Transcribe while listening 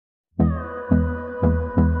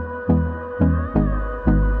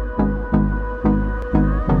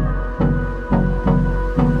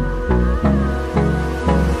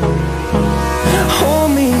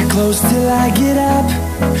close till I get up.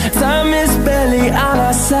 Time is barely on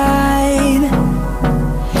our side.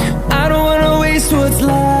 I don't wanna waste what's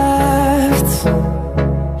left.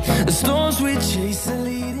 The storms we chase are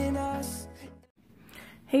leading us.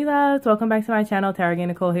 Hey loves, welcome back to my channel. Taragaye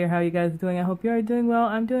Nicole here. How are you guys doing? I hope you are doing well.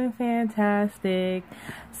 I'm doing fantastic.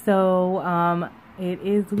 So it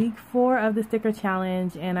is week 4 of the sticker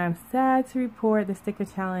challenge, and I'm sad to report the sticker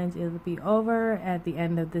challenge will be over at the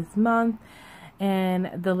end of this month.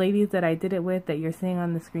 And the ladies that I did it with, that you're seeing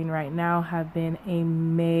on the screen right now, have been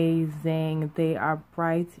amazing. They are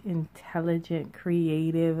bright, intelligent,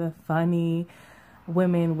 creative, funny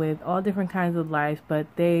women with all different kinds of lives, but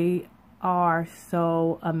they are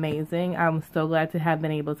so amazing. I'm so glad to have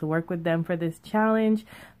been able to work with them for this challenge.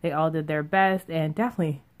 They all did their best, and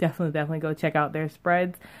definitely go check out their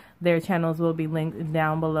spreads. Their channels will be linked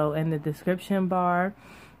down below in the description bar.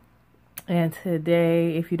 And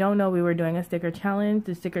today, if you don't know, we were doing a sticker challenge.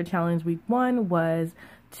 The sticker challenge week 1 was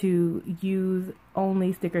to use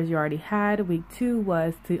only stickers you already had. Week 2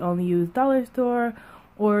 was to only use dollar store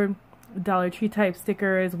or Dollar Tree type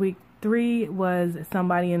stickers. Week 3 was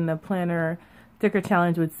somebody in the planner sticker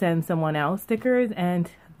challenge would send someone else stickers.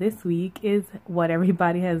 And this week is what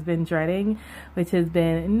everybody has been dreading, which has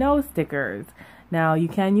been no stickers. Now, you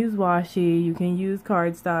can use washi, you can use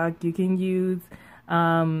cardstock, you can use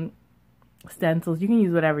stencils, you can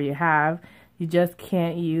use whatever you have. You just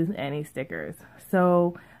can't use any stickers.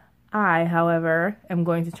 So I, however, am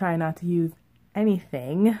going to try not to use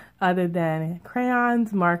anything other than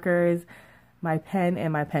crayons, markers, my pen,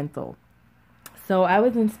 and my pencil. So I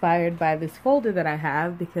was inspired by this folder that I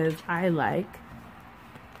have because I like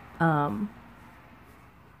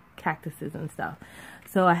cactuses and stuff.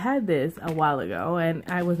 So I had this a while ago and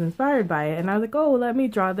I was inspired by it, and I was like, oh, let me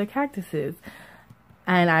draw the cactuses.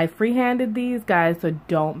 And I freehanded these, guys, so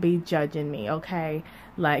don't be judging me, okay?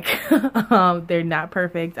 Like, they're not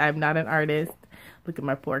perfect. I'm not an artist. Look at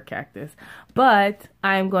my poor cactus. But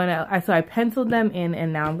I'm gonna, so I penciled them in,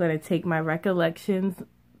 and now I'm gonna take my Recollections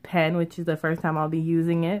pen, which is the first time I'll be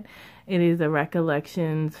using it. It is a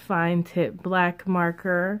Recollections fine tip black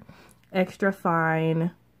marker, extra fine,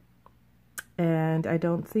 and I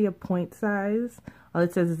don't see a point size. All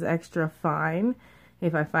it says is extra fine.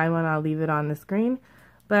 If I find one, I'll leave it on the screen.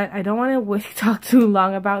 But I don't want to talk too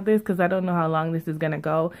long about this because I don't know how long this is going to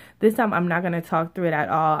go. This time, I'm not going to talk through it at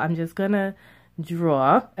all. I'm just going to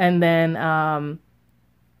draw and then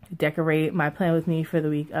decorate. My plan with me for the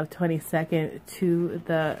week of 22nd to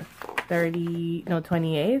the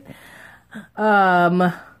 28th.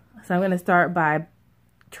 So I'm going to start by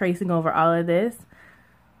tracing over all of this.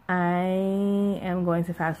 I am going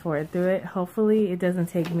to fast forward through it. Hopefully it doesn't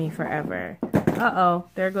take me forever. Uh-oh,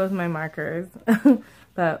 there goes my markers.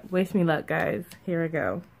 But wish me luck, guys. Here we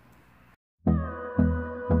go.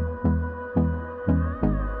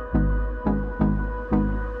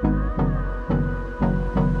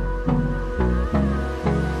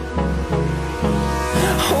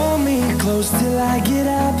 Hold me close till I get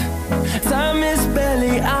up. Time is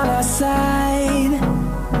barely on our side.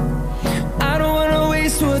 I don't wanna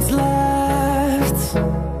waste what's left.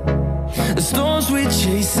 The storms we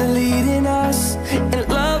chase are leading us, and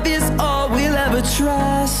love is all we'll ever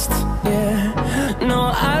trust. Yeah,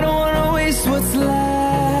 no, I don't wanna waste what's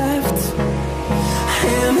left.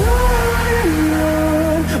 And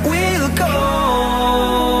on we'll go,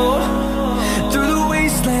 through the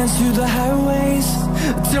wastelands, through the highways,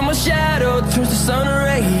 till my shadow turns to sun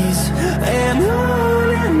rays. And on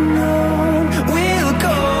we'll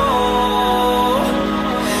go,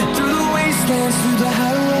 through the wastelands, through the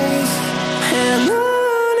highways, and on we'll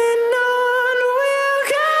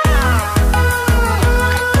go.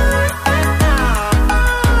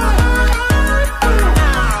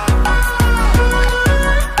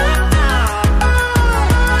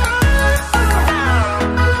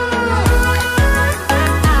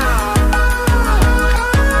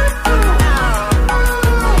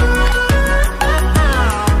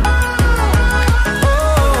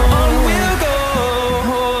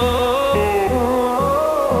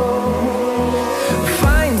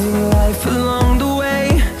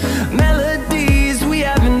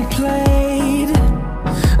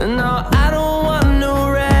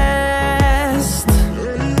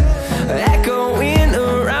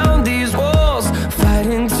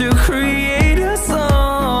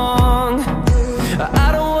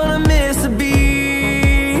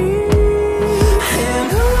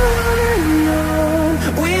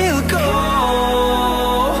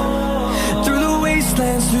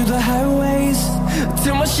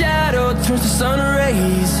 Turns to sun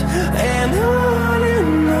rays, and on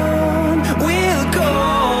we'll go,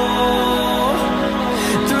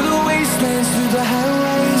 through the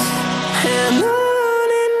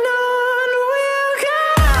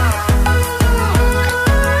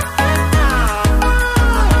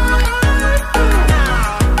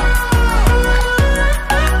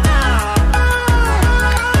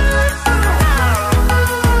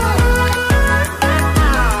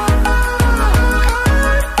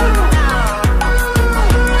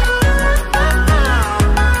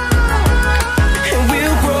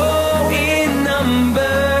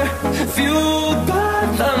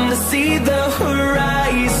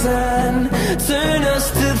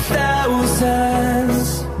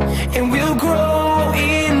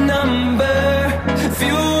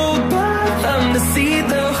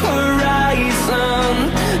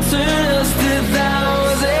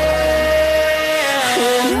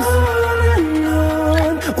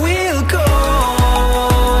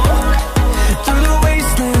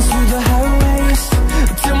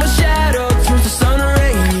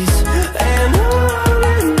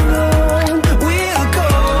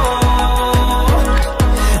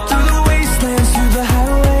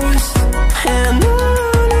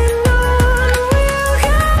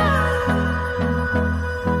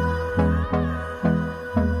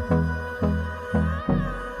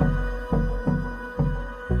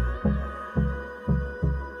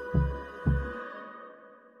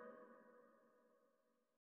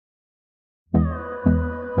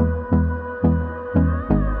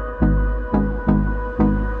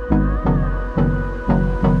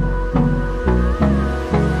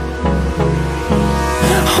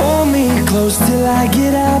close till I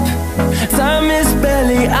get up. Time is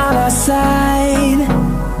barely on our side.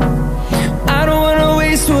 I don't wanna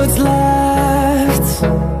waste what's left.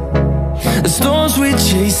 The storms we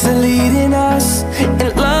chase are leading us,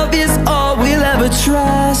 and love is all we'll ever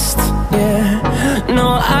trust. Yeah, no,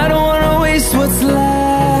 I don't wanna waste what's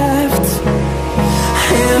left.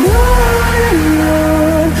 And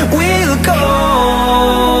on we'll go,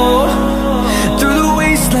 through the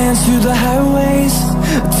wastelands, through the highways,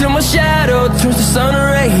 till my shadow turns to sun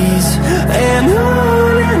rays. And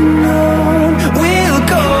on we'll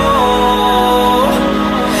go,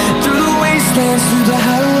 through the wastelands, through the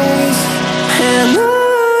highways, and on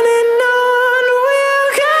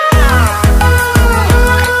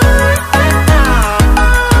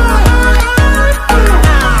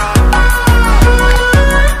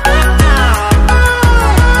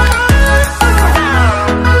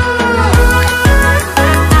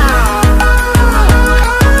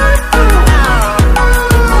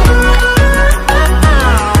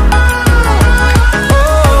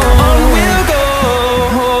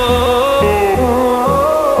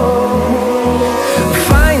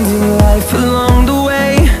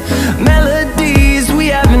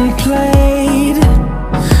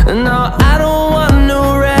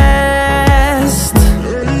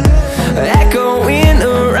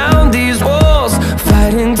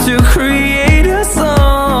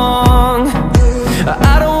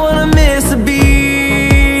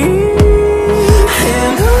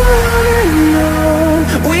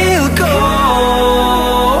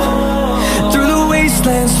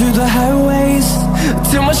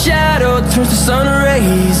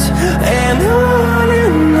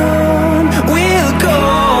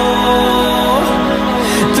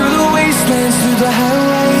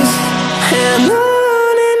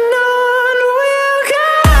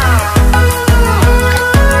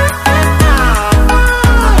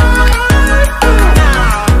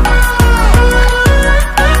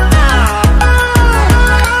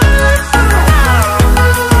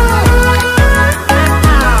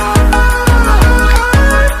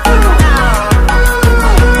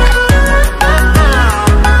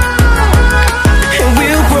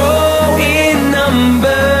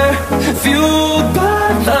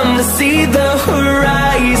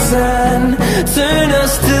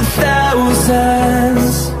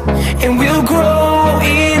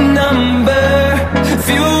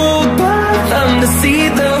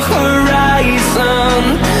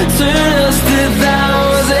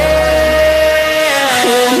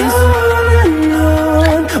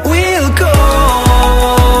we'll go.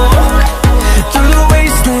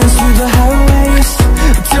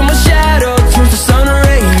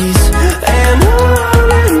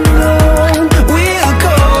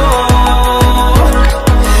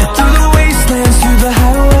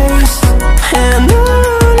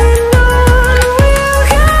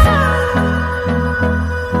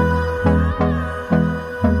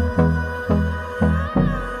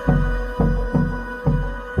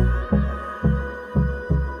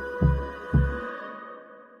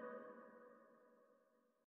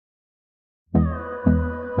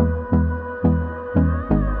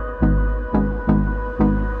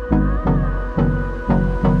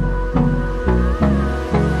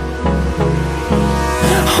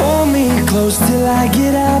 Till I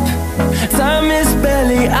get up, time is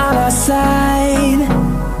barely on our side.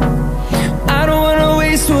 I don't wanna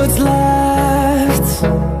waste what's left.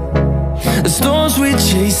 The storms we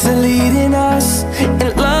chase are leading us,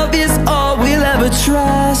 and love is all we'll ever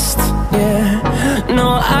trust. Yeah, no,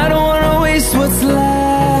 I don't wanna waste what's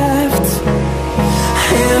left.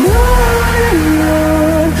 And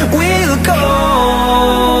on we'll go,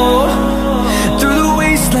 through the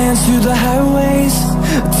wastelands, through the highways,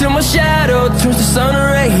 till my shadow turns to sun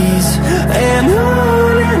rays. And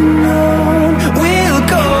on we'll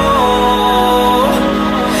go,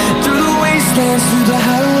 through the wastelands, through the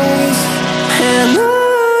highways, and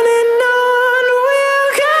on we'll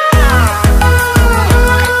go.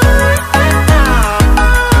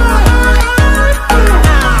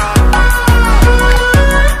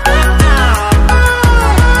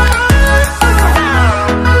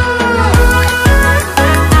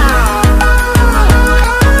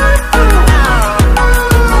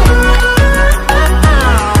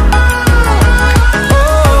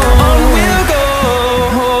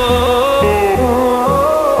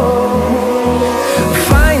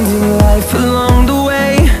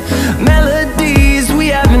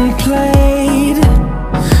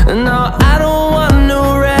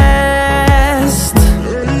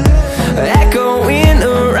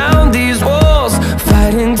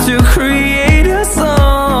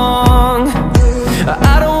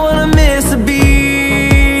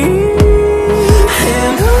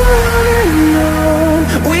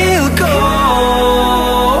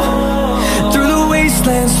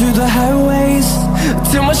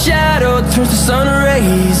 shadow turns to sun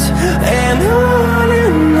rays, and on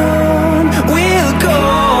we'll go,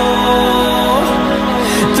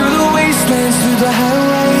 through the wastelands, through the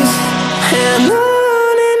highways, and on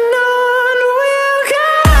we'll go.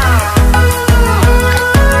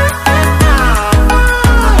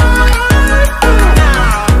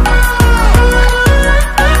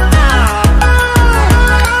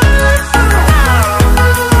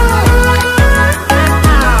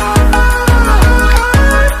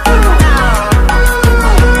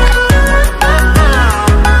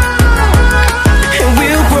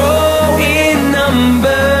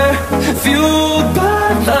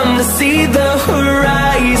 See the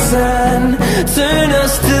horizon, turn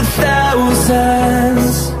us to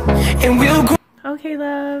thousands, and we'll grow. Okay,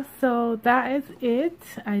 love, so that is it.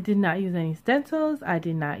 I did not use any stencils. I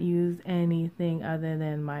did not use anything other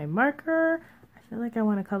than my marker. I feel like I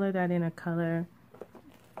want to color that in a color.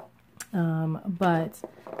 But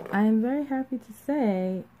I am very happy to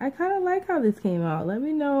say I kind of like how this came out. Let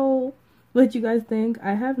me know what you guys think.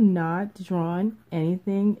 I have not drawn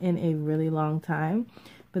anything in a really long time,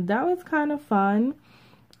 but that was kind of fun.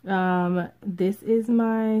 This is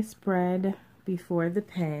my spread before the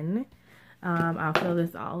pen. I'll fill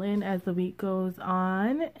this all in as the week goes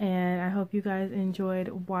on, and I hope you guys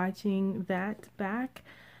enjoyed watching that back.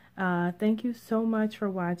 Thank you so much for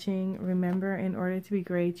watching. Remember, in order to be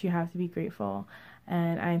great, you have to be grateful,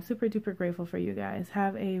 and I am super duper grateful for you guys.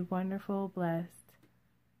 Have a wonderful, blessed